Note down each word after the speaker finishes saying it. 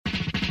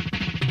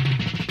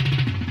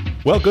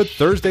Well, good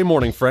Thursday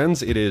morning,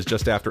 friends. It is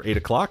just after 8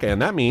 o'clock, and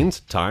that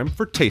means time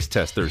for Taste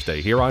Test Thursday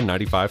here on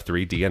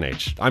 95.3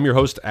 DNH. I'm your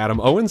host,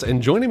 Adam Owens,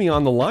 and joining me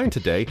on the line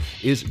today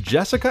is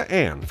Jessica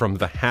Ann from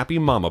the Happy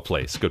Mama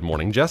Place. Good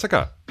morning,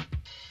 Jessica.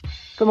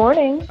 Good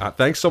morning.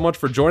 Thanks so much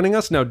for joining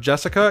us. Now,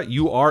 Jessica,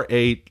 you are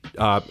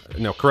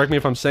now correct me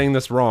if I'm saying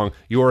this wrong,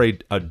 you are a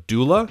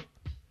doula?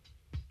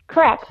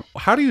 Correct.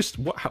 How do you,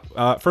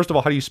 first of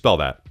all, how do you spell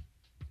that?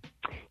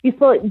 You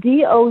spell it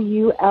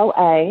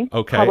D-O-U-L-A.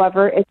 Okay.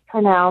 However, it's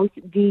pronounced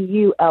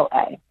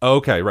D-U-L-A.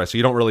 Okay, right. So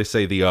you don't really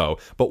say the O.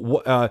 But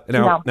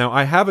now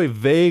I have a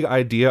vague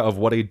idea of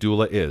what a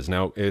doula is.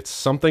 Now, it's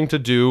something to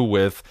do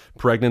with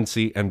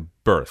pregnancy and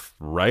birth,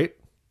 right?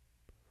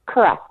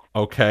 Correct.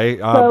 Okay.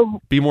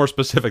 Be more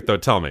specific, though.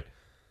 Tell me.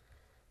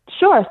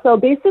 Sure. So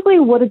basically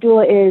what a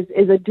doula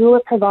is a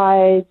doula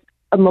provides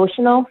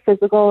emotional,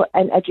 physical,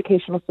 and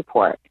educational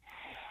support.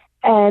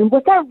 And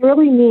what that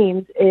really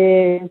means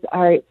is,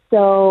 all right,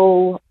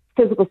 so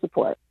physical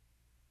support.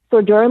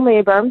 So during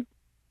labor,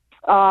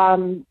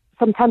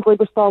 sometimes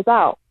labor stalls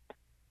out,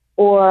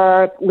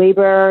 or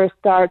labor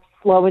starts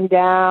slowing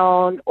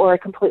down, or it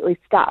completely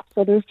stops.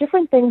 So there's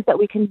different things that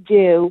we can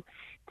do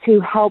to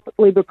help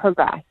labor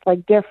progress,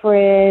 like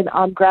different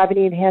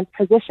gravity-enhanced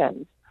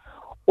positions.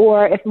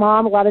 Or if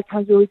mom, a lot of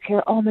times we always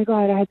hear, oh my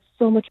God, I had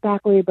so much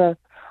back labor.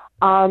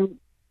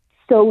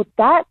 So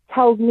that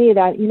tells me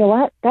that, you know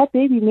what, that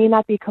baby may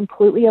not be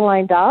completely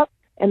aligned up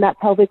in that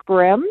pelvic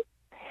brim.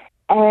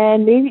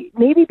 And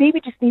maybe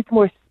baby just needs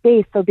more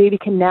space so baby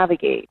can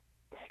navigate.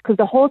 Because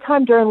the whole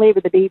time during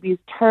labor, the baby's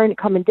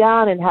coming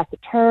down and has to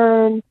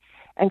turn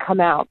and come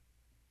out.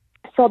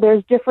 So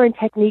there's different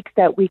techniques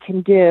that we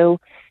can do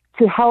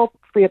to help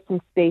free up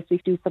some space. We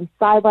do some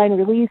sideline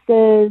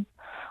releases.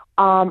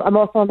 I'm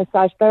also a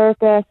massage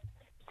therapist.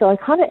 So I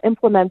kind of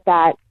implement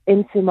that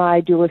into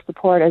my doula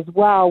support as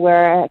well,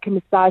 where I can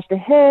massage the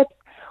hips,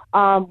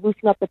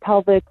 loosen up the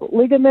pelvic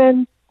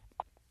ligaments.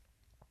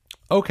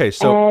 Okay,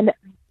 so and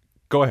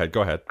go ahead.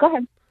 Go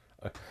ahead.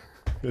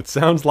 It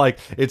sounds like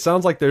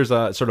there's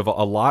a sort of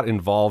a lot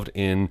involved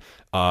in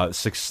the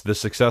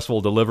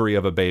successful delivery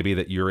of a baby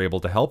that you're able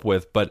to help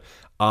with, but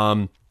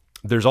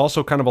there's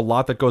also kind of a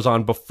lot that goes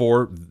on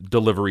before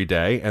delivery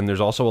day, and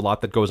there's also a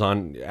lot that goes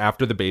on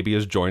after the baby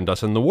has joined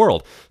us in the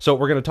world. So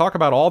we're going to talk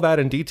about all that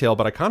in detail,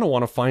 but I kind of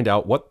want to find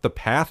out what the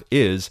path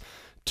is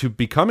to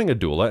becoming a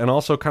doula, and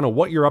also kind of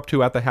what you're up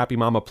to at the Happy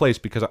Mama Place,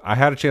 because I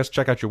had a chance to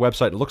check out your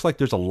website. It looks like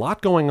there's a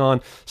lot going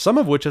on, some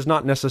of which is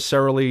not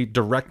necessarily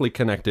directly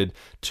connected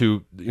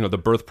to, the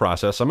birth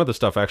process. Some of the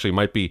stuff actually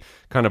might be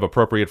kind of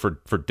appropriate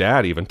for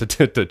dad even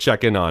to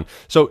check in on.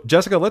 So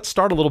Jessica, let's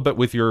start a little bit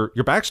with your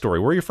backstory.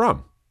 Where are you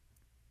from?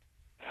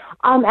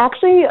 I'm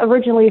actually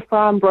originally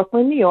from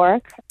Brooklyn, New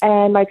York,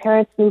 and my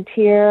parents moved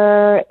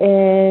here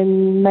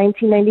in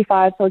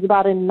 1995, so I was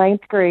about in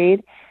ninth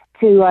grade,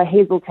 to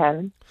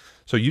Hazleton.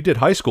 So you did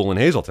high school in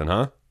Hazleton,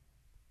 huh?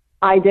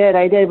 I did.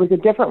 It was a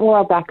different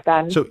world back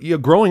then. So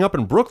growing up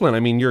in Brooklyn, I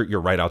mean, you're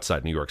right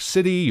outside New York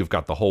City. You've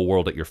got the whole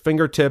world at your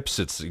fingertips.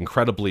 It's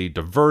incredibly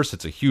diverse.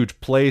 It's a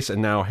huge place,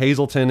 and now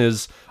Hazleton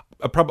is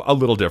a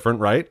little different,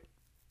 right?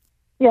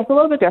 Yes, a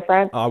little bit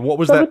different. What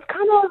was so that? It's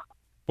kind of...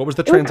 What was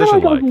the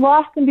transition like? I was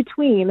lost in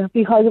between,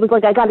 because it was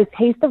like I got a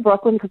taste of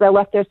Brooklyn because I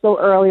left there so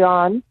early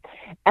on.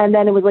 And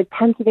then it was like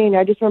Pennsylvania.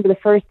 I just remember the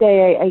first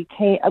day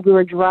we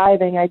were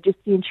driving, I just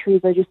seen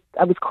trees.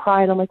 I was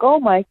crying. I'm like, oh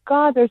my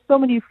God, there's so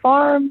many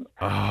farms.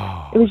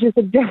 Oh. It was just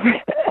a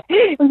different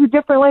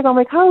life. I'm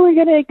like, how are we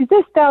going to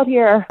exist out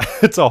here?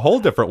 It's a whole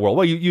different world.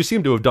 Well, you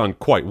seem to have done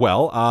quite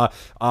well.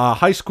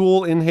 High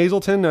school in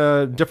Hazleton,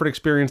 different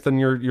experience than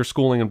your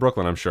schooling in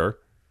Brooklyn, I'm sure.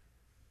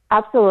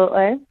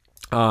 Absolutely.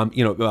 How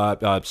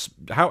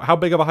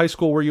big of a high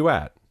school were you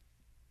at?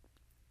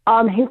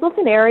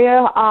 Hazleton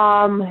area,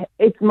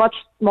 it's much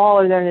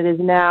smaller than it is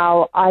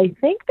now. I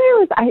think there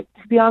was,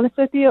 to be honest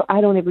with you, I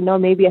don't even know,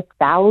 maybe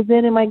 1,000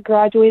 in my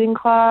graduating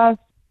class.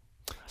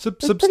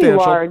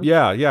 Substantial.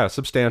 Yeah,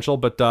 substantial,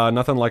 but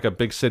nothing like a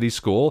big city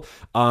school.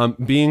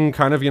 Being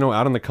kind of,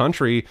 out in the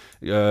country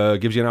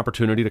gives you an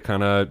opportunity to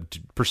kind of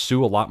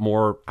pursue a lot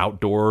more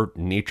outdoor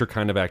nature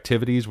kind of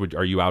activities.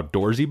 Are you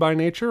outdoorsy by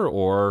nature,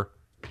 or?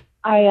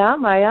 I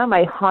am.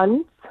 I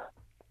hunt.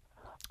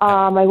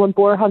 I went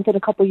boar hunting a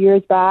couple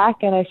years back,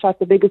 and I shot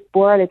the biggest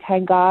boar out of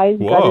 10 guys.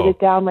 Whoa. Gutted it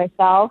down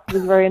myself. It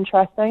was very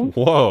interesting.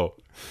 Whoa.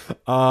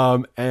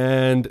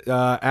 And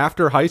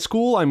after high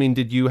school, I mean,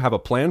 did you have a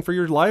plan for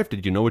your life?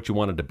 Did you know what you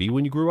wanted to be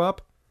when you grew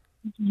up?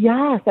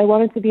 Yes, I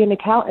wanted to be an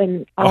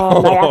accountant.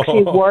 I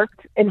actually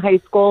worked in high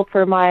school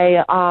for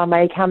my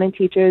accounting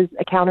teacher's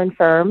accounting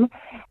firm,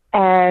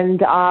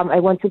 and I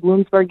went to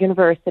Bloomsburg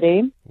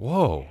University.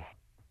 Whoa.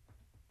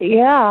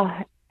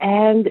 Yeah,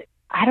 and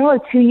I don't know,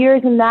 2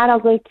 years in that, I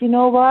was like, you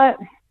know what?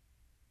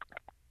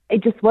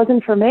 It just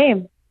wasn't for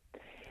me.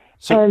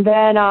 And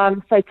then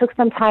so I took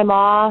some time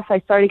off. I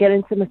started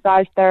getting into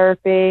massage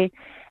therapy.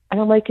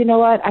 And I'm like, you know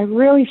what? I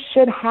really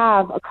should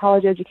have a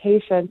college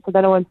education. So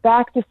then I went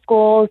back to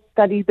school,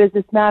 studied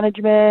business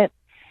management.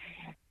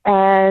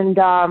 And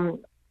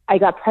I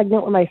got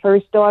pregnant with my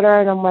first daughter.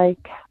 And I'm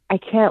like, I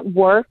can't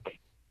work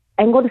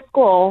and go to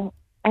school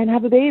and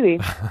have a baby.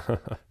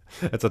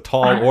 It's a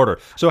tall order.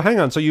 So hang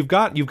on. So you've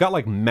got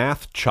like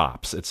math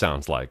chops, it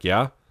sounds like,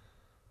 yeah?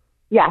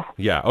 Yes.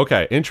 Yeah.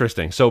 Okay.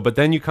 Interesting. So, but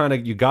then you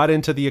got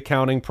into the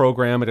accounting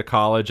program at a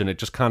college, and it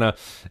just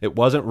it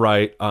wasn't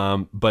right.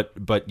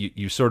 But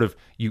you sort of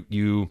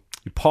you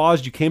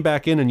paused, you came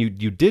back in, and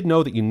you did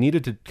know that you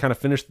needed to kind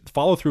of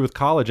follow through with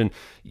college, and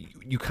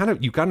you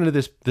got into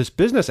this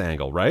business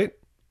angle, right?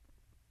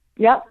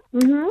 Yep.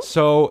 Mm-hmm.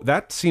 So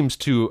that seems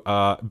to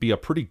be a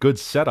pretty good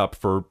setup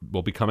for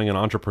becoming an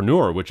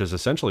entrepreneur, which is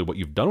essentially what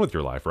you've done with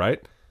your life,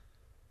 right?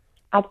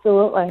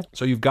 Absolutely.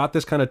 So you've got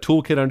this kind of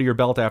toolkit under your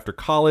belt after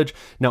college.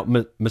 Now,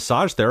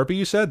 massage therapy,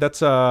 you said that's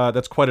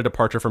quite a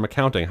departure from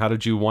accounting. How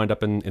did you wind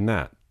up in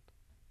that?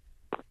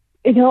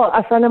 You know,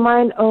 a friend of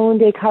mine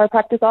owned a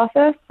chiropractic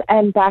office,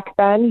 and back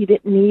then you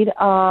didn't need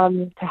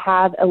to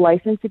have a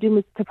license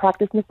to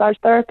practice massage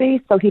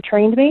therapy. So he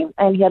trained me,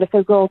 and he had a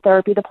physical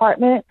therapy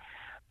department.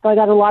 So I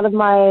got a lot of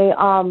my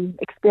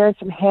experience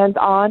from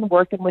hands-on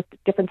working with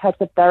different types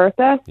of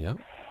therapists. Yeah.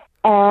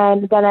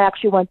 And then I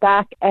actually went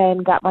back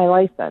and got my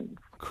license.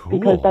 Cool.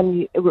 Because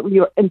then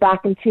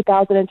back in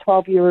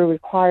 2012, you were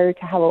required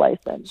to have a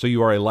license. So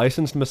you are a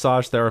licensed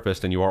massage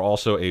therapist, and you are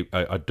also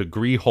a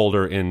degree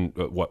holder in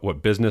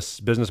what business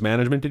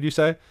management? Did you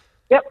say?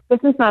 Yep,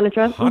 business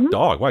management. Hot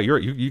dog! Wow,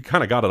 you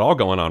kind of got it all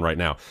going on right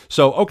now.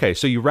 So okay,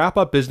 so you wrap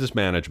up business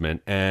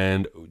management,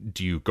 and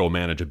do you go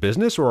manage a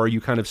business, or are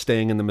you kind of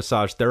staying in the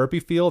massage therapy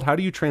field? How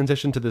do you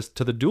transition to the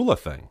doula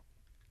thing?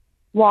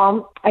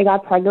 Well, I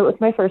got pregnant with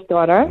my first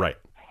daughter. Right.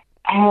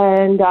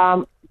 And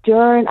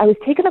I was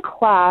taking a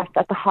class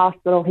at the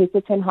hospital,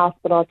 Hazleton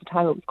Hospital at the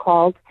time it was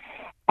called,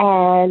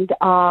 and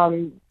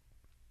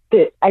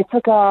I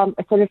took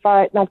I took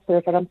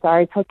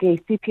a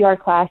CPR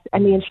class,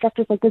 and the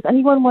instructor's like, does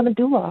anyone want a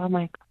doula? I'm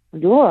like, a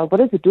doula?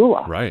 What is a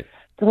doula? Right.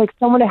 So like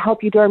someone to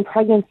help you during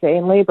pregnancy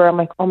and labor. I'm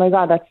like, oh my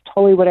God, that's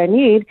totally what I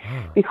need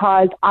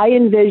because I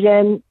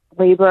envision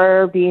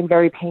labor being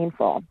very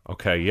painful.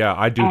 Okay, yeah,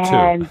 I do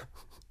and too.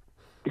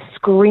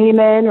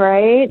 Screaming,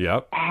 right?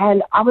 Yep.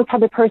 And I'm the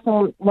type of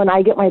person, when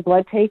I get my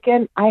blood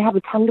taken, I have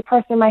a tongue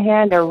depressor in my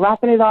hand. They're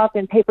wrapping it up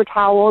in paper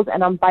towels,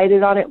 and I'm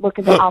biting on it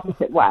looking the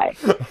opposite way.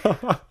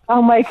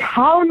 I'm like,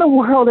 how in the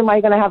world am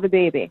I going to have a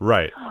baby?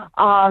 Right.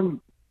 So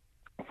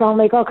I'm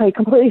like, okay,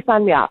 completely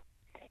sign me up.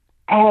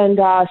 And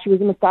she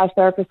was a massage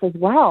therapist as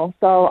well.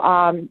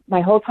 So my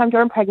whole time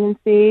during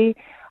pregnancy,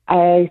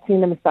 I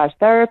seen a massage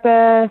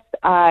therapist.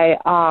 I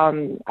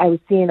was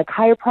seeing a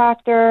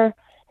chiropractor.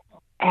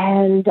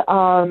 And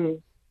I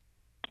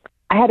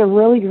had a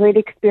really great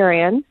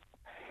experience.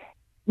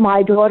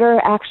 My daughter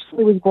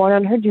actually was born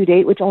on her due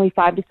date, which only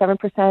 5 to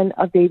 7%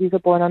 of babies are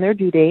born on their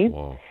due date.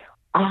 Whoa.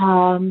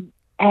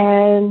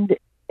 And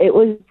it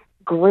was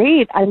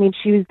great. I mean,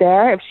 she was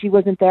there. If she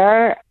wasn't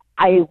there,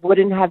 I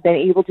wouldn't have been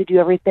able to do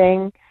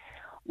everything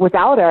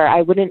without her.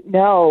 I wouldn't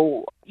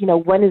know,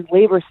 when is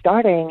labor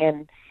starting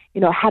and,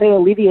 how to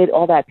alleviate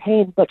all that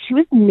pain. But she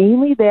was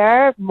mainly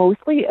there,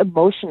 mostly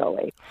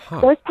emotionally. So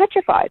I was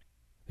petrified.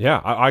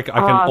 Yeah, I can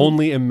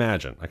only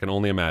imagine. I can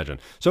only imagine.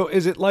 So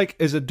is a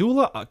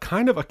doula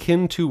kind of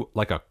akin to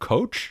like a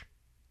coach?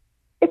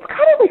 It's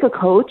kind of like a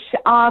coach.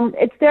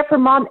 It's there for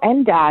mom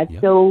and dad.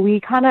 Yep. So we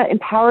kind of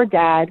empower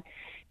dad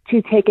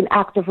to take an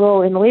active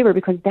role in labor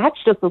because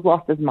dad's just as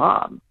lost as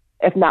mom,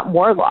 if not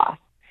more lost.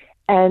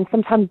 And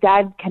sometimes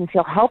dad can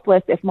feel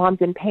helpless if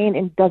mom's in pain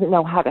and doesn't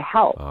know how to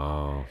help.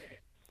 Oh.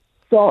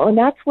 So, and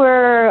that's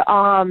where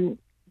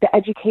the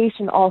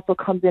education also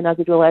comes in as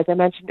a doula. As I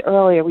mentioned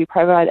earlier, we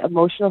provide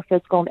emotional,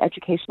 physical, and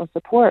educational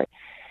support.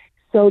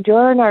 So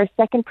during our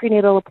second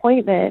prenatal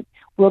appointment,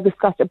 we'll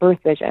discuss a birth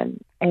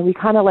vision, and we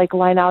kind of like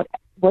line out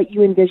what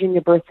you envision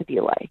your birth to be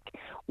like.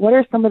 What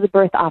are some of the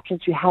birth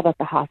options you have at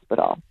the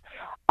hospital?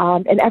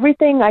 And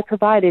everything I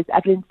provide is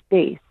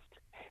evidence-based.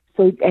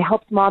 So it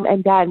helps mom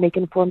and dad make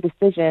informed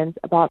decisions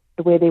about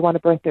the way they want to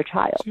birth their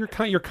child.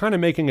 So you're kind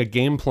of making a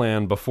game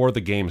plan before the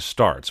game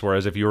starts.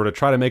 Whereas if you were to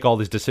try to make all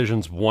these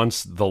decisions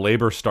once the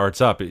labor starts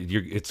up,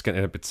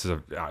 it's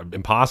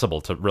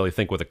impossible to really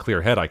think with a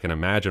clear head. I can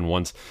imagine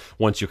once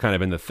you're kind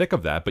of in the thick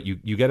of that, but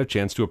you get a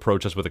chance to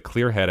approach us with a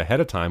clear head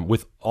ahead of time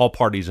with all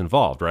parties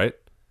involved, right?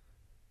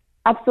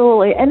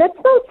 Absolutely. And it's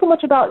not so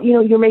much about,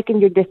 you're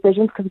making your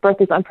decisions because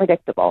birth is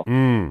unpredictable.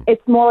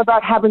 It's more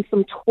about having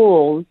some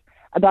tools,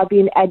 about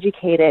being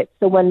educated.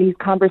 So when these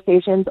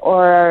conversations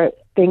or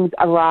things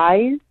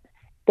arise,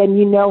 then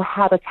you know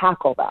how to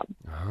tackle them.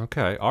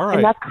 Okay. All right.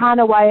 And that's kind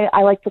of why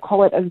I like to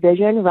call it a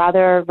vision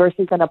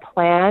versus than a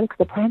plan, because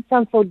a plan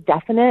sounds so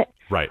definite.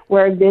 Right.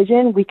 Where a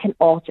vision, we can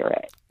alter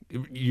it.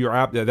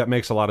 That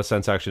makes a lot of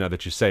sense actually now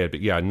that you say it.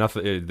 But yeah,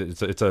 nothing.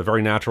 It's a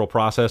very natural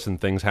process, and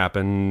things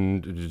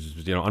happen,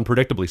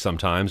 unpredictably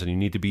sometimes, and you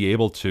need to be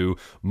able to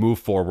move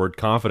forward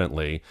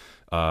confidently.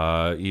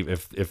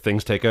 If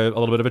things take a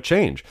little bit of a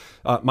change.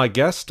 My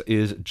guest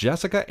is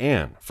Jessica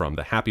Ann from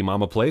the Happy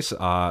Mama Place.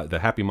 The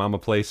Happy Mama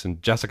Place,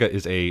 and Jessica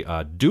is a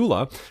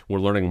doula. We're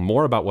learning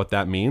more about what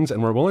that means,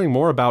 and we're learning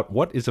more about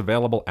what is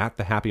available at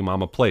the Happy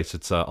Mama Place.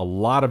 It's a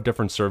lot of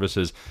different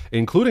services,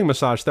 including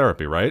massage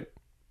therapy, right?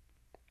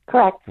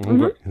 Correct.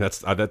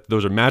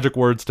 Those are magic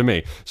words to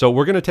me. So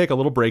we're going to take a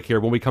little break here.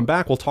 When we come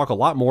back, we'll talk a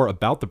lot more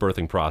about the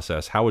birthing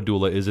process, how a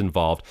doula is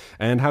involved,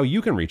 and how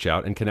you can reach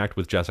out and connect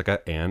with Jessica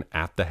Ann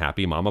at the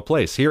Happy Mama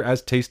Place here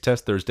as Taste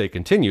Test Thursday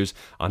continues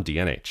on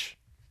DNH.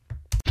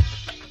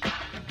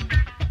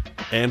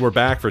 And we're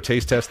back for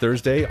Taste Test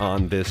Thursday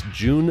on this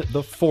June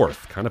the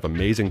 4th. Kind of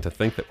amazing to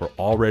think that we're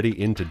already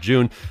into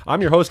June.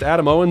 I'm your host,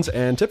 Adam Owens,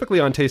 and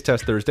typically on Taste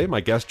Test Thursday, my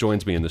guest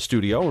joins me in the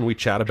studio and we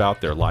chat about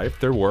their life,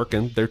 their work,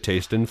 and their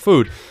taste in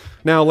food.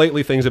 Now,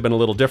 lately, things have been a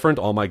little different.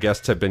 All my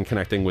guests have been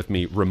connecting with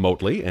me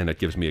remotely, and it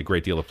gives me a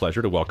great deal of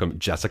pleasure to welcome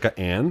Jessica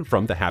Ann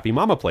from the Happy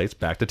Mama Place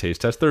back to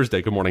Taste Test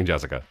Thursday. Good morning,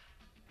 Jessica.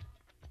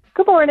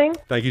 Good morning.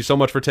 Thank you so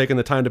much for taking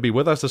the time to be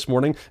with us this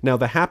morning. Now,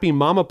 the Happy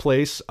Mama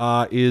Place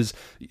is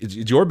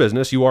your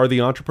business. You are the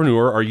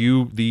entrepreneur. Are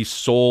you the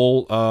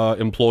sole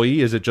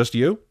employee? Is it just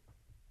you?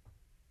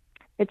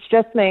 It's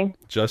just me.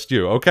 Just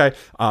you. Okay.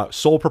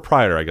 Sole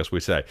proprietor, I guess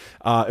we say.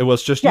 It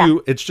was just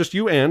you. It's just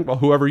you and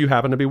whoever you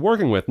happen to be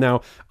working with.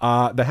 Now,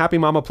 the Happy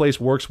Mama Place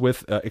works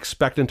with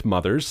expectant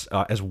mothers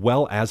as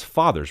well as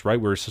fathers, right?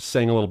 We were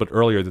saying a little bit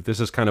earlier that this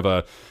is kind of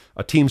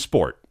a team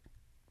sport.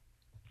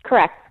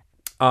 Correct.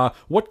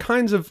 What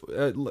kinds of,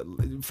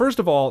 first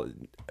of all,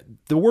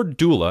 the word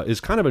doula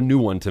is kind of a new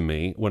one to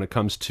me when it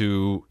comes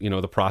to,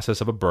 the process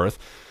of a birth.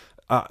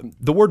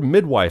 The word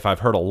midwife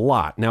I've heard a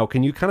lot. Now,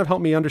 can you kind of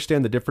help me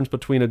understand the difference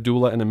between a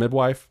doula and a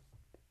midwife?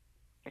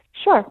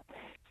 Sure.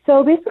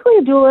 So basically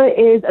a doula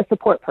is a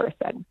support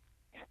person.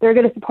 They're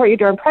going to support you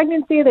during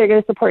pregnancy. They're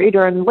going to support you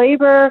during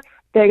labor.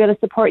 They're going to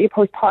support you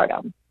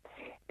postpartum.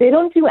 They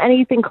don't do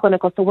anything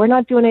clinical, so we're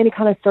not doing any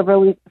kind of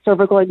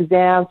cervical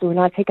exams. We're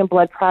not taking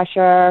blood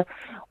pressure.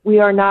 We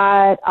are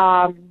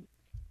not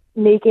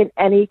making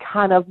any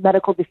kind of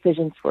medical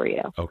decisions for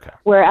you. Okay.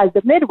 Whereas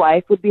the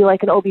midwife would be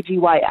like an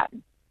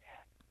OBGYN.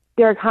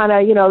 They're kind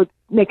of,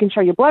 making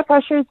sure your blood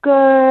pressure is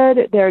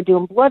good. They're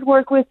doing blood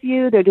work with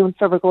you. They're doing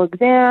cervical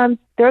exams.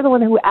 They're the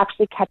one who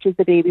actually catches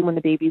the baby when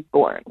the baby's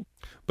born.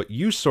 But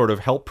you sort of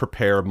help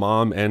prepare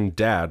mom and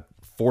dad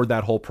for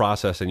that whole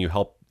process, and you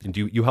help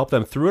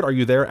them through it? Are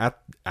you there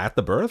at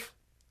the birth?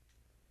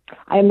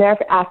 I am there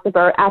at the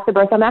birth.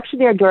 I'm actually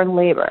there during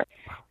labor.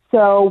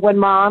 So when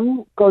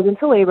mom goes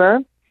into labor,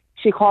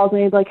 she calls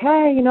me like,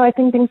 hey, I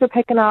think things are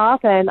picking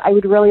up and I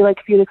would really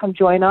like for you to come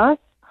join us.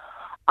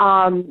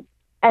 And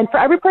for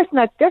every person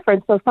that's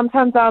different. So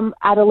sometimes I'm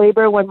at a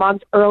labor when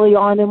mom's early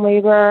on in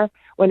labor,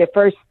 when it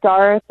first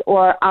starts,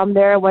 or I'm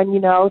there when,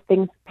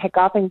 things pick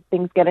up and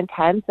things get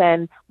intense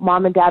and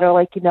mom and dad are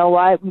like, you know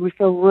what, we would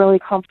feel really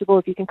comfortable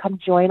if you can come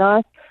join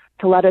us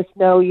to let us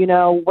know,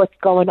 what's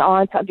going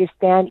on, to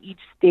understand each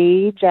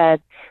stage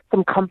and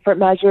some comfort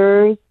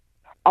measures,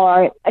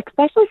 or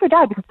especially for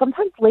dad, because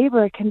sometimes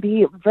labor can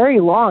be very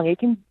long. It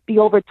can be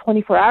over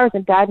 24 hours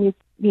and dad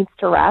needs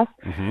to rest.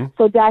 Mm-hmm.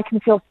 So dad can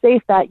feel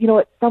safe that,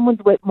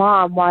 someone's with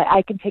mom while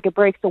I can take a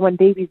break. So when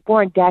baby's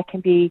born, dad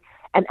can be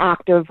an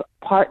active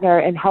partner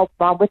and help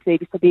mom with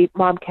baby so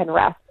mom can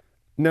rest.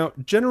 Now,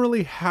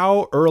 generally,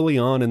 how early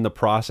on in the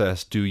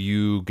process do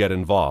you get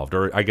involved?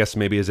 Or I guess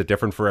maybe is it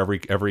different for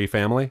every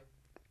family?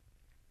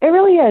 It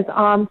really is.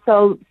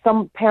 So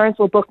some parents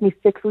will book me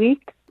 6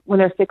 weeks when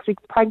they're 6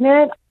 weeks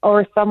pregnant,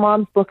 or some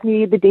moms book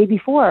me the day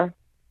before.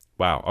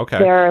 Wow. Okay.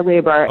 Their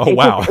labor. Oh,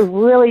 wow.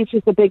 It's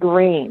just a big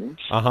range.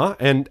 Uh-huh.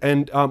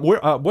 And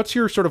what's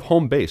your sort of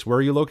home base? Where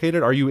are you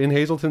located? Are you in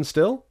Hazleton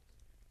still?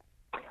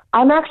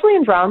 I'm actually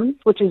in Drums,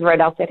 which is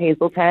right outside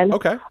Hazleton.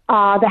 Okay.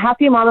 The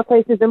Happy Mama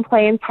Place is in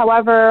Plains.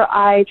 However,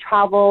 I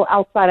travel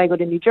outside. I go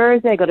to New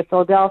Jersey. I go to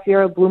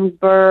Philadelphia,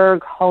 Bloomsburg,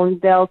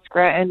 Honesdale,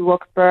 Scranton,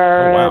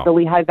 Wilkes-Barre, the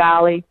Lehigh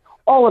Valley,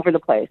 all over the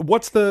place.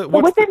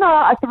 Within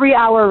a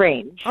 3-hour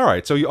range. All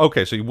right. So you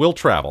will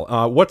travel.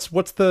 What's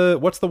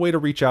the way to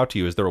reach out to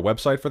you? Is there a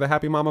website for the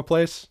Happy Mama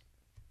Place?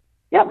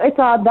 Yep, it's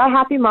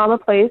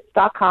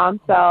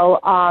thehappymamaplace.com. So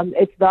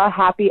it's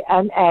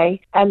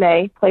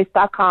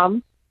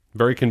thehappymamaplace.com.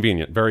 Very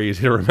convenient, very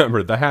easy to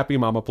remember,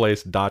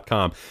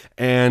 thehappymamaplace.com.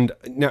 And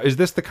now, is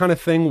this the kind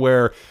of thing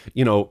where,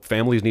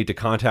 families need to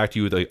contact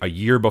you a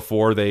year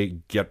before they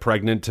get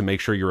pregnant to make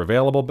sure you're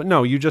available? But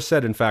no, you just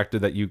said, in fact,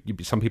 that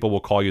some people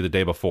will call you the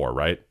day before,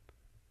 right?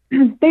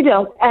 They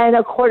do. And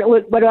according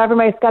with whatever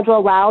my schedule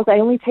allows, I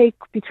only take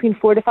between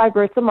 4 to 5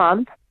 births a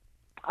month.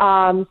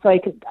 So I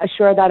can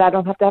assure that I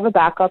don't have to have a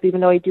backup,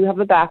 even though I do have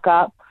a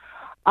backup.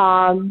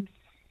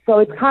 So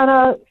it's kind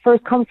of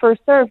first come, first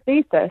served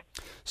basis.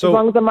 So as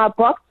long as I'm not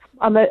booked,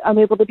 I'm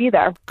able to be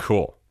there.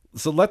 Cool.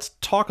 So let's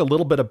talk a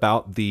little bit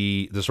about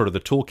the sort of the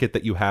toolkit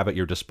that you have at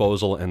your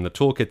disposal and the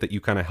toolkit that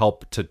you kind of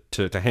help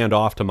to hand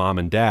off to mom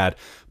and dad,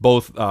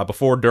 both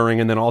before,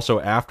 during, and then also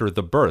after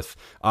the birth.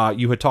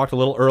 You had talked a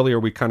little earlier,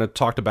 we kind of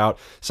talked about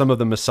some of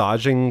the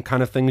massaging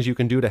kind of things you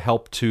can do to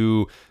help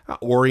to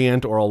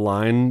orient or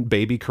align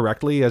baby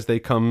correctly as they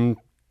come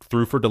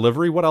through for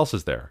delivery. What else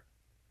is there?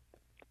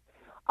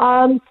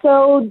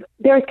 So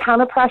there's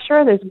counter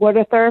pressure, there's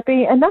water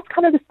therapy, and that's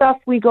kind of the stuff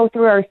we go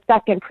through our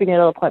second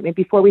prenatal appointment.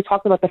 Before we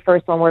talked about the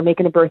first one, we're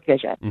making a birth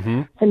vision.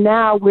 Mm-hmm. So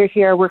now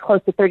we're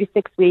close to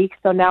 36 weeks.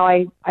 So now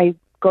I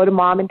go to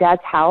mom and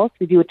dad's house.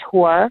 We do a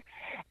tour,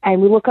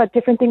 and we look at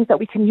different things that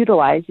we can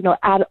utilize.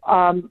 Add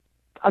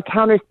a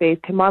counter space.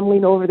 Can mom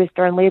lean over this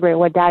during labor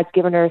when dad's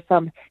giving her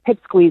some hip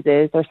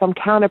squeezes or some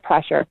counter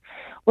pressure?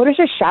 What does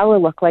her shower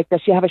look like?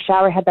 Does she have a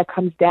shower head that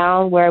comes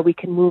down where we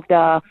can move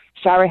the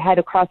shower head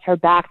across her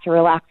back to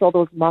relax all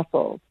those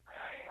muscles?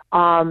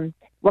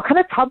 What kind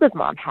of tub does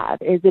mom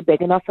have? Is it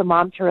big enough for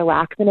mom to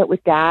relax in it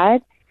with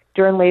dad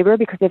during labor?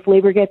 Because if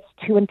labor gets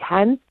too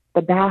intense,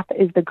 the bath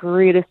is the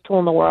greatest tool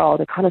in the world.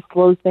 It kind of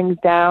slows things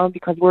down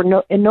because we're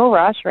in no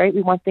rush, right?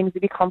 We want things to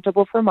be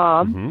comfortable for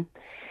mom. Mm-hmm.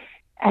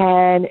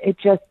 And it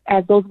just,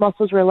 as those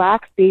muscles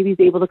relax, baby's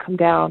able to come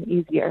down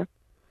easier.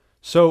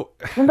 So,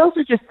 and those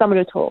are just some of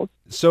the tools.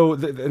 So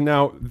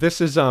now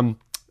this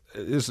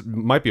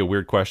might be a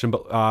weird question,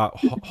 but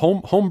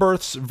home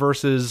births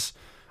versus,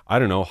 I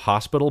don't know,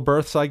 hospital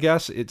births, I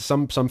guess.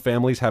 Some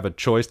families have a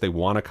choice. They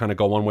want to kind of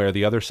go one way or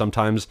the other.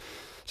 Sometimes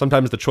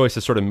the choice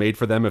is sort of made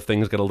for them if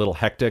things get a little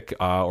hectic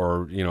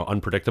or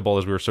unpredictable,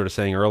 as we were sort of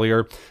saying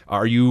earlier.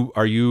 Are you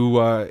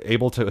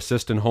able to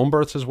assist in home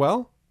births as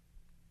well?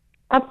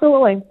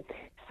 Absolutely.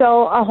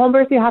 So a home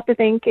birth, you have to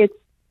think it's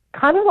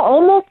kind of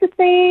almost the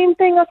same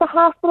thing as a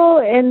hospital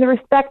in the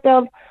respect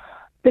of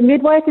the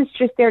midwife is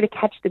just there to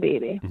catch the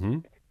baby. Mm-hmm.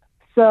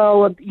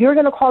 So you're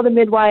going to call the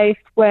midwife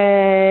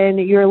when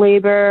your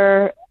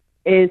labor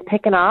is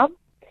picking up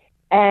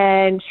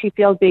and she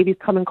feels baby's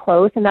coming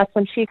close, and that's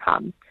when she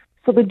comes.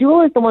 So the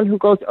doula is the one who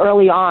goes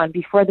early on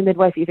before the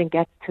midwife even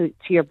gets to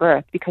your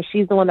birth, because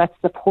she's the one that's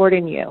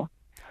supporting you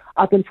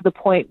up until the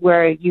point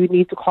where you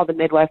need to call the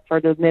midwife for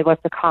the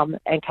midwife to come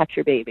and catch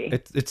your baby.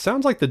 It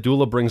sounds like the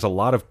doula brings a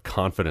lot of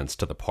confidence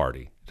to the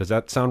party. Does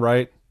that sound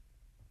right?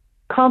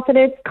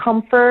 Confidence,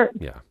 comfort,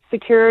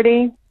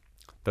 security.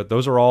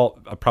 Those are all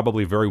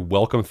probably very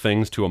welcome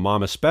things to a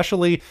mom,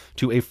 especially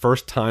to a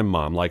first-time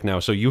mom like now.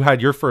 So you had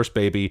your first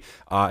baby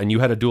and you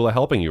had a doula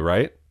helping you,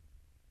 right?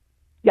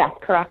 Yes,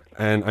 correct.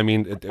 And I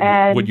mean,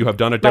 would you have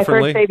done it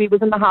differently? My first baby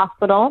was in the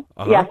hospital.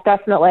 Uh-huh. Yes,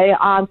 definitely. So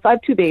I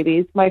have two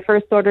babies. My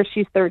first daughter,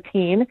 she's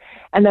 13.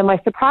 And then my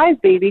surprise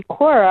baby,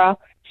 Cora,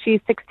 she's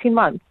 16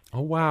 months.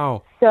 Oh,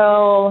 wow.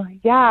 So,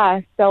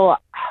 So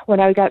when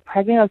I got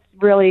pregnant, I was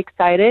really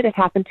excited. It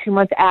happened 2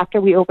 months after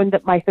we opened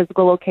up my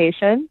physical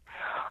location.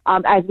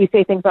 As we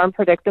say, things are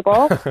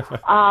unpredictable.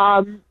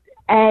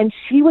 And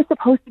she was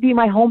supposed to be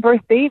my home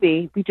birth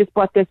baby. We just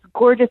bought this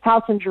gorgeous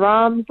house in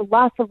Drums,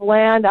 lots of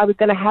land. I was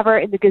going to have her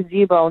in the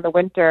gazebo in the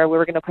winter. We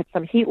were going to put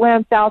some heat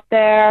lamps out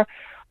there.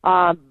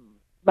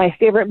 My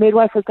favorite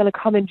midwife was going to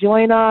come and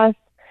join us.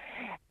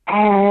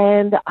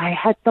 And I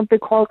had something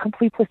called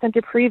complete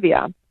placenta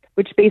previa,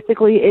 which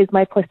basically is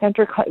my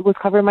placenta was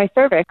covering my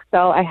cervix.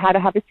 So I had to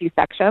have a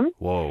C-section.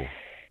 Whoa.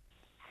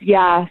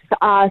 Yes.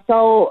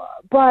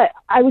 But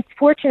I was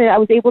fortunate. I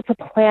was able to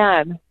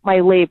plan my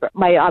labor,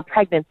 my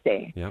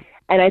pregnancy. Yep.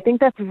 And I think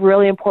that's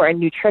really important,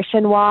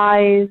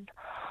 nutrition-wise,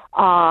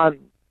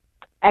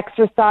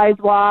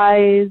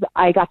 exercise-wise.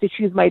 I got to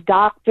choose my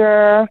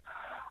doctor.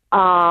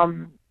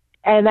 And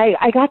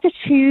I got to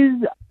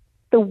choose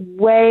the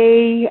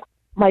way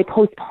my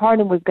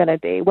postpartum was going to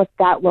be, what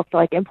that looked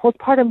like. And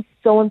postpartum is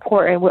so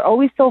important. We're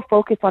always so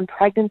focused on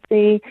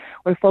pregnancy.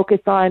 We're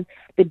focused on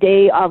the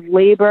day of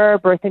labor,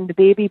 birthing the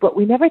baby, but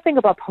we never think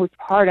about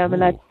postpartum,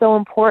 and that's so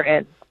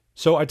important.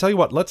 So I tell you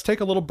what, let's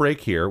take a little break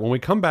here. When we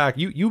come back,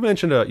 you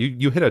mentioned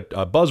you hit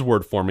a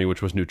buzzword for me,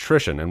 which was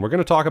nutrition, and we're going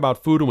to talk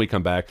about food when we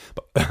come back.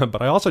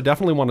 But I also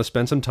definitely want to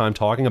spend some time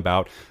talking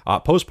about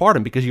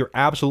postpartum, because you're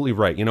absolutely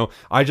right.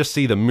 I just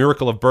see the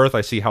miracle of birth.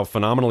 I see how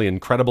phenomenally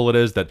incredible it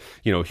is that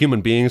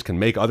human beings can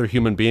make other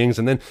human beings,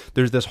 and then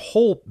there's this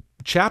whole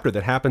chapter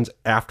that happens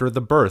after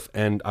the birth,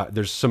 and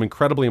there's some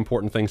incredibly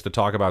important things to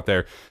talk about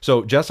there.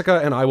 So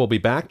Jessica and I will be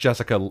back.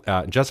 Jessica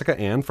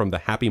Ann from the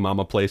Happy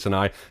Mama Place and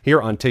I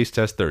here on Taste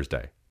Test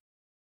Thursday.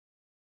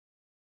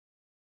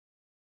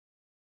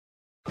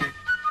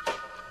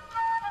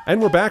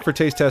 And we're back for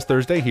Taste Test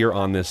Thursday here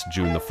on this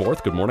June the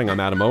 4th. Good morning, I'm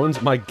Adam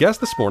Owens. My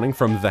guest this morning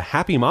from the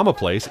Happy Mama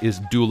Place is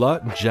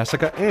doula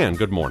Jessica Ann.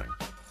 Good morning.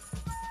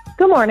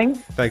 Good morning.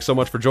 Thanks so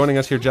much for joining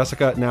us here,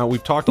 Jessica. Now,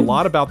 we've talked a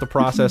lot about the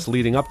process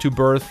leading up to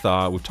birth.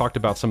 We've talked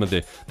about some of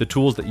the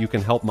tools that you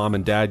can help mom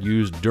and dad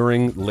use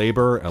during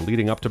labor,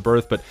 leading up to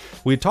birth. But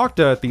we talked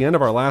at the end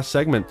of our last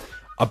segment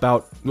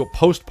about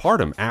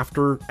postpartum,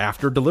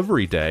 after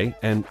delivery day,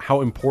 and how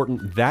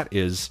important that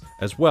is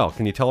as well.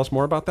 Can you tell us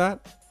more about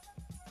that?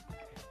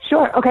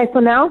 Sure. Okay,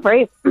 so now,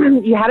 right,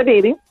 you had a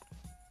baby.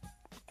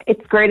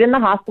 It's great in the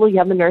hospital. You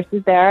have the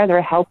nurses there.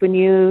 They're helping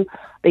you.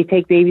 They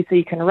take baby so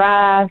you can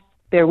rest.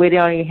 They're waiting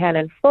on your hand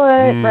and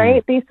foot,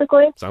 right,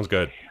 basically. Sounds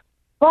good.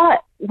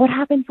 But what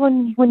happens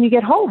when you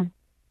get home?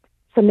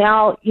 So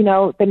now,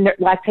 the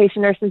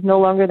lactation nurse is no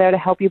longer there to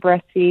help you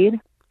breastfeed.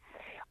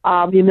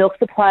 Your milk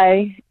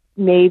supply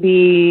may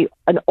be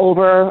a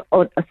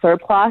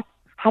surplus.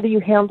 How do you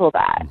handle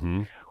that?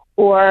 Mm-hmm.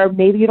 Or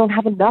maybe you don't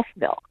have enough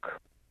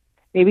milk.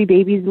 Maybe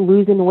baby's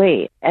losing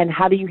weight, and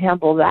how do you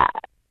handle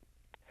that?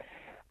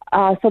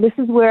 So this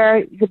is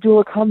where the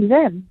doula comes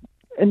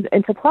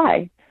into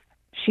play.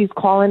 She's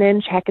calling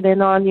in, checking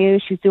in on you.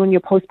 She's doing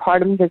your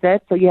postpartum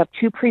visit. So you have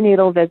 2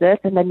 prenatal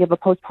visits, and then you have a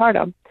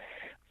postpartum.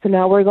 So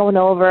now we're going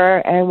over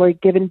and we're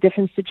giving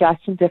different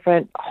suggestions,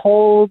 different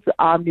holds.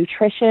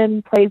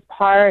 Nutrition plays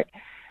part.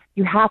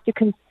 You have to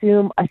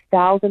consume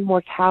 1,000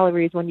 more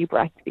calories when you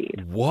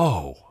breastfeed.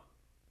 Whoa,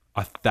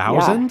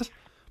 1,000? Yes.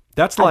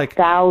 That's like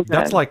 1,000.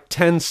 that's like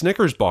 10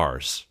 Snickers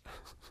bars.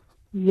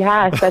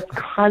 Yes, that's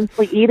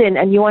constantly eating.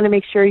 And you want to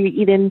make sure you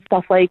eat in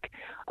stuff like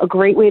a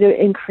great way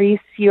to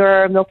increase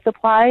your milk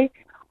supply.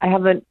 I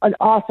have an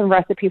awesome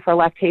recipe for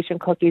lactation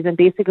cookies. And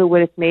basically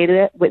what it's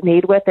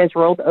made with is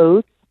rolled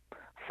oats,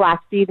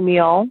 flaxseed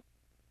meal,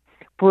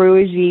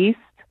 brewer's yeast,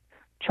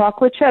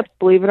 chocolate chips,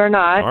 believe it or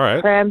not, All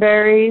right.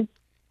 cranberries,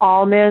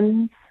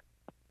 almonds,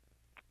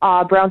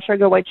 brown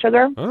sugar, white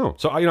sugar. Oh,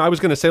 so I was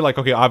going to say like,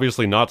 okay,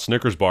 obviously not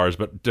Snickers bars,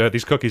 but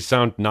these cookies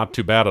sound not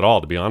too bad at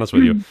all, to be honest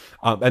with you.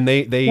 And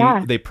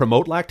they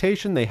promote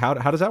lactation. How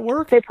does that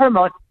work? They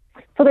promote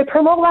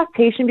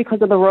lactation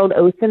because of the rolled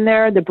oats in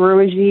there, the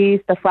brewer's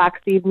yeast, the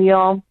flaxseed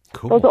meal.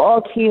 Cool. Those are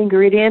all key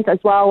ingredients, as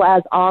well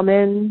as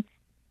almonds.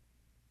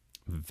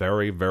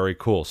 Very, very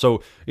cool.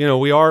 So,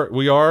 we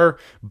are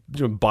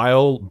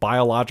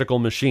biological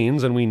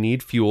machines, and we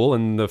need fuel,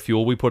 and the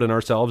fuel we put in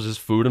ourselves is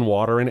food and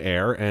water and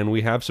air, and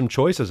we have some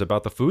choices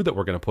about the food that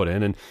we're going to put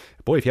in. And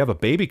boy, if you have a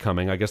baby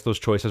coming, I guess those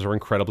choices are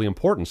incredibly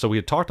important. So we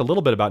had talked a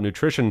little bit about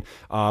nutrition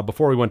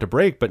before we went to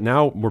break, but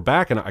now we're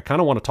back, and I kind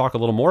of want to talk a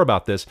little more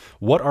about this.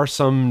 What are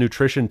some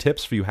nutrition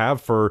tips you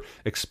have for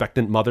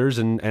expectant mothers,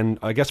 and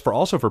I guess for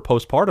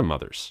postpartum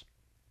mothers?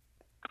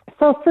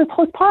 So for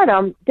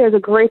postpartum, there's a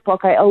great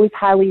book I always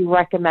highly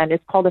recommend.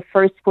 It's called The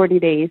First 40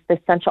 Days, The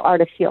Essential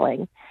Art of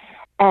Healing.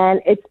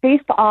 And it's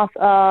based off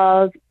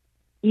of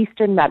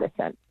Eastern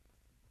medicine.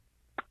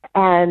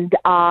 And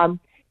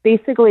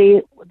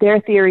basically, their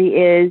theory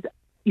is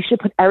you should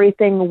put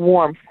everything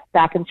warmth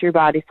back into your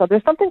body. So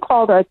there's something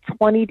called a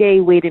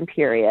 20-day waiting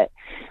period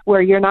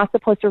where you're not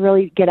supposed to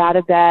really get out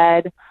of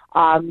bed.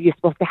 You're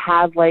supposed to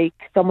have like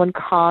someone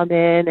come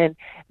in and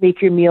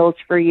make your meals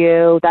for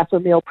you. That's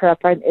what meal prep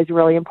is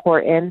really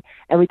important.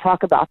 And we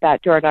talk about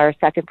that during our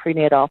second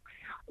prenatal.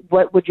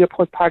 What would your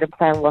postpartum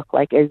plan look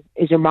like? Is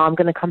your mom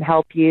going to come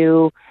help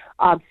you?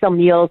 Some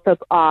meals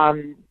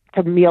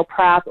to meal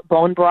prep.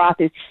 Bone broth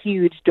is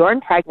huge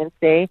during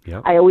pregnancy.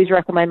 Yep. I always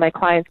recommend my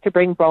clients to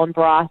bring bone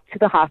broth to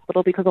the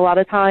hospital because a lot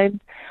of times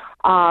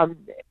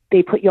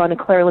they put you on a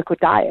clear liquid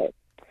diet.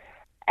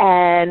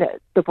 And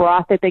the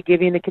broth that they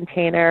give you in the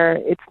container,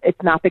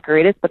 it's not the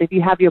greatest. But if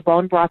you have your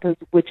bone broth,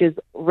 which is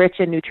rich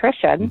in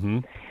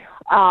nutrition,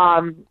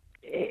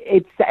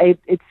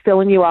 it's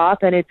filling you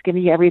up and it's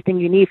giving you everything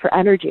you need for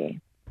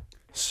energy.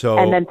 So,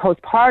 and then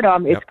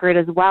postpartum, it's great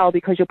as well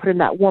because you're putting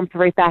that warmth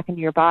right back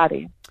into your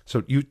body.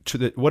 So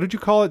what did you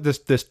call it? This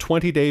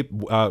 20-day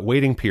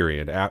waiting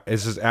period.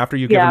 This is after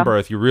you've given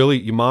birth.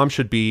 Your mom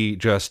should be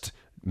just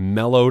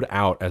mellowed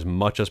out as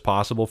much as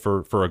possible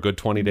for a good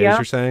 20 days,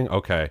 you're saying?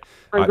 Okay.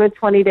 For a good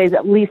 20 days,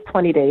 at least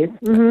 20 days.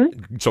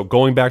 Mm-hmm. So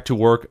going back to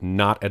work,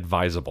 not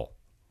advisable.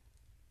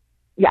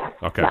 Yes.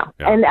 Okay. No.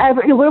 Yeah. And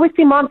we always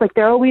see moms, like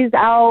they're always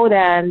out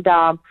and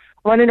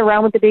running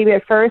around with the baby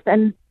at first.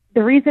 And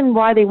the reason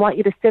why they want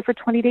you to sit for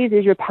 20 days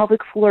is your pelvic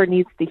floor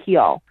needs to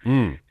heal.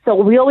 So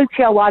we always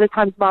hear a lot of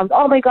times moms,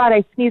 oh my God,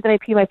 I sneeze and I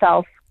pee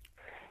myself.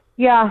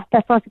 Yeah,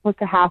 that's not supposed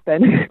to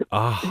happen.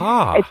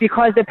 It's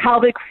because the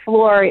pelvic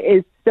floor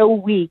is so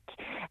weak.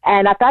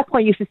 And at that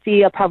point, you should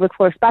see a pelvic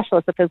floor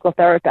specialist, a physical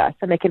therapist,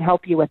 and they can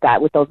help you with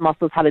that, with those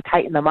muscles, how to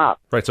tighten them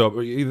up. Right. So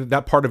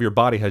that part of your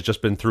body has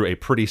just been through a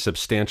pretty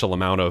substantial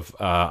amount of,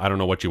 I don't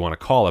know what you want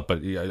to call it, but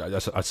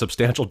a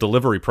substantial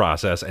delivery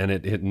process, and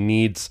it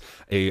needs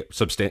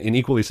an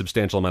equally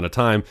substantial amount of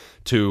time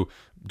to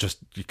just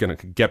going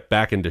to get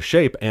back into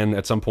shape. And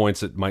at some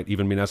points, it might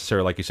even be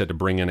necessary, like you said, to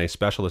bring in a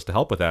specialist to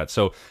help with that.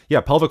 So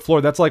yeah, pelvic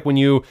floor, that's like when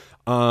you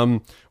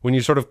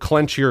sort of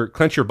clench your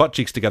butt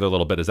cheeks together a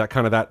little bit. Is that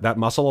kind of that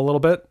muscle a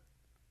little bit?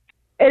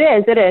 It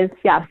is,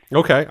 yes.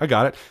 Okay, I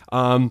got it.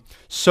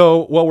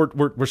 So, well,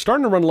 we're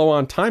starting to run low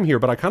on time here,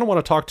 but I kind of want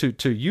to talk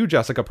to you,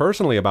 Jessica,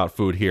 personally about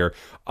food here.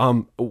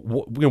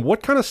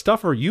 What kind of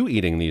stuff are you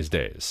eating these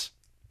days?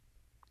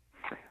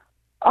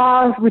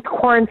 With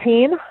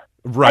quarantine.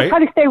 Right. I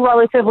try to stay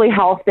relatively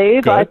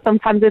healthy, but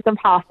sometimes it's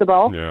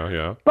impossible.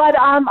 Yeah. But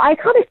I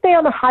kind of stay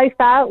on a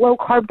high-fat,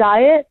 low-carb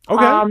diet.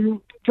 Okay.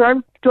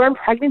 During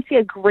pregnancy,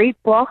 a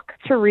great book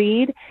to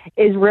read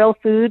is Real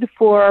Food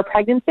for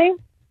Pregnancy.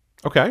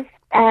 Okay.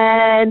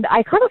 And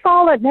I kind of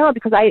follow that now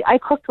because I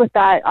cooked with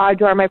that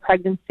during my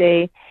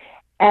pregnancy.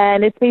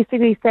 And it's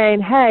basically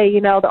saying, hey,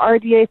 the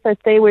RDA says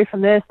stay away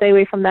from this, stay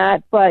away from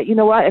that. But you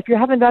know what? If you're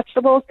having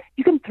vegetables,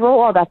 you can throw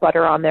all that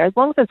butter on there. As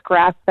long as it's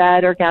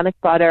grass-fed, organic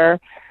butter,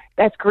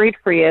 that's great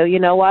for you. You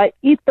know what?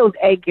 Eat those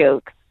egg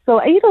yolks. So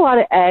I eat a lot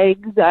of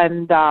eggs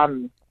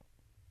and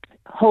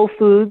whole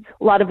foods,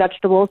 a lot of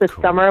vegetables. It's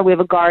summer. We have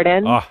a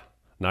garden.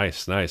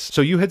 Nice.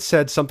 So you had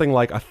said something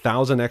like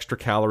 1,000 extra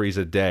calories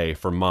a day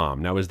for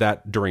mom. Now, is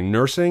that during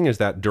nursing? Is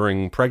that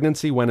during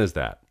pregnancy? When is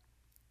that?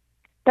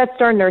 That's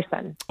Stern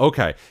Nursing.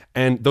 Okay.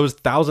 And those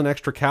 1,000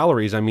 extra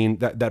calories, I mean,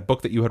 that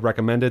book that you had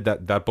recommended,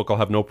 that book will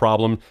have no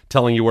problem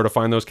telling you where to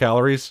find those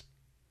calories?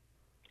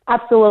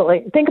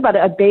 Absolutely. Think about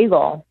it, a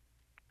bagel.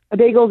 A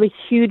bagel is a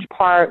huge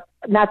part.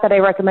 Not that I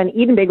recommend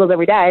eating bagels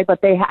every day,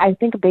 but I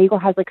think a bagel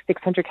has like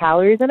 600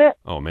 calories in it.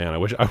 Oh man, I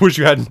wish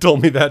you hadn't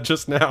told me that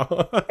just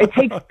now. It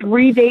takes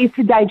 3 days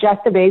to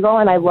digest a bagel,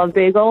 and I love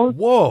bagels.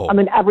 Whoa. I'm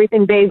an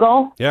everything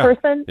bagel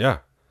person. Yeah.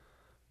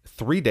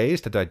 3 days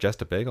to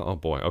digest a bagel? Oh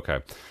boy. Okay.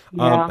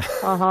 Yeah.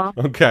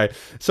 Okay.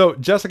 So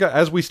Jessica,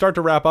 as we start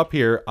to wrap up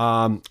here,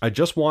 I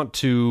just want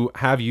to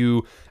have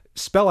you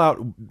spell out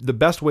the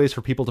best ways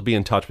for people to be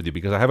in touch with you,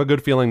 because I have a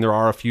good feeling there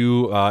are a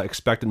few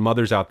expectant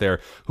mothers out there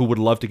who would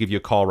love to give you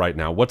a call right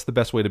now. What's the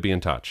best way to be in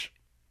touch?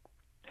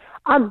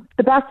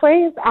 The best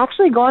way is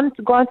actually go on to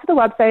the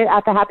website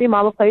at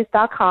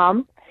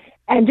thehappymamaplace.com,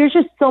 and there's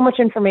just so much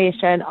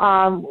information.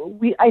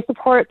 I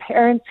support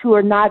parents who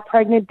are not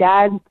pregnant,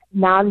 dads,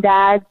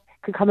 non-dads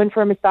could come in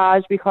for a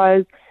massage,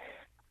 because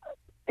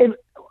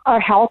our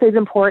health is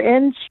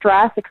important.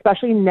 Stress,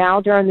 especially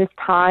now during this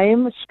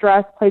time,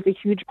 stress plays a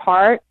huge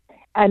part,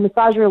 and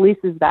massage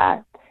releases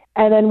that.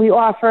 And then we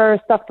offer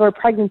stuff for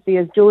pregnancy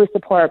as doula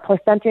support,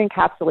 placenta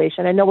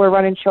encapsulation. I know we're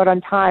running short on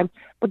time,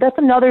 but that's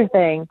another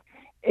thing.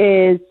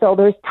 So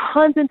there's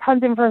tons and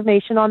tons of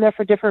information on there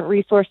for different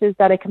resources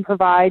that I can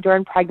provide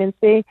during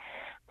pregnancy.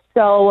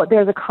 So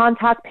there's a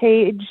contact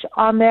page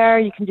on there.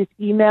 You can just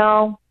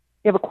email.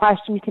 If you have a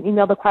question, you can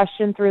email the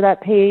question through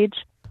that page.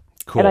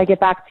 Cool. And I get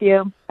back to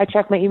you. I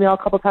check my email a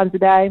couple times a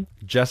day.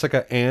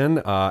 Jessica Ann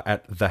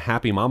at The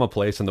Happy Mama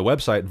Place, and the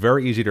website,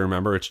 very easy to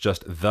remember. It's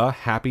just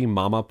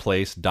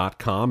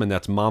thehappymamaplace.com, and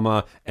that's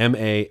Mama,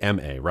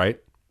 M-A-M-A, right?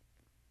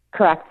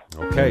 Correct.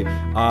 Okay.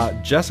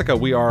 Jessica,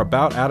 we are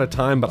about out of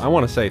time, but I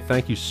want to say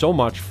thank you so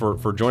much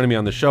for joining me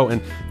on the show,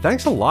 and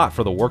thanks a lot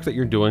for the work that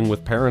you're doing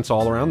with parents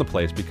all around the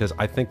place, because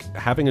I think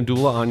having a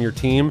doula on your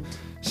team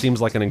seems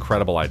like an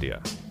incredible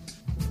idea.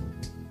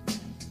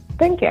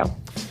 Thank you.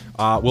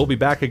 We'll be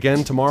back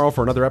again tomorrow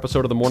for another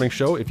episode of The Morning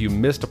Show. If you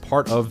missed a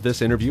part of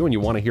this interview and you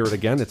want to hear it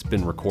again, it's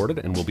been recorded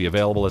and will be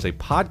available as a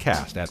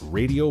podcast at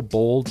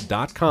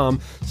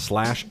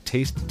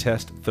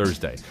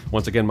radiobold.com/taste-test-Thursday.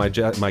 Once again, my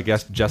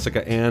guest,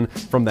 Jessica Ann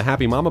from The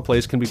Happy Mama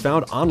Place, can be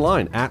found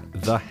online at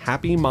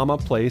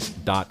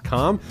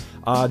thehappymamaplace.com.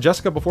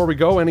 Jessica, before we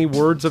go, any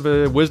words of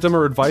wisdom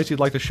or advice you'd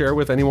like to share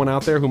with anyone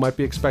out there who might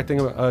be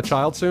expecting a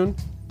child soon?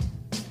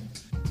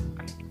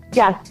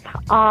 Yes.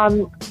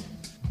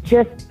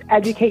 Just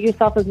educate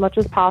yourself as much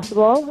as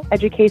possible.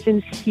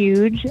 Education's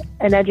huge,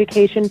 and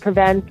education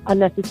prevents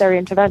unnecessary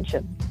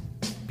intervention.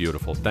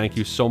 Beautiful. Thank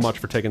you so much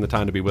for taking the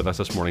time to be with us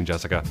this morning,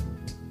 Jessica.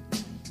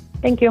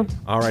 Thank you.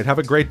 All right. Have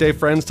a great day,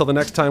 friends. Till the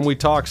next time we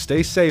talk,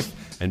 stay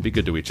safe and be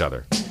good to each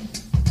other.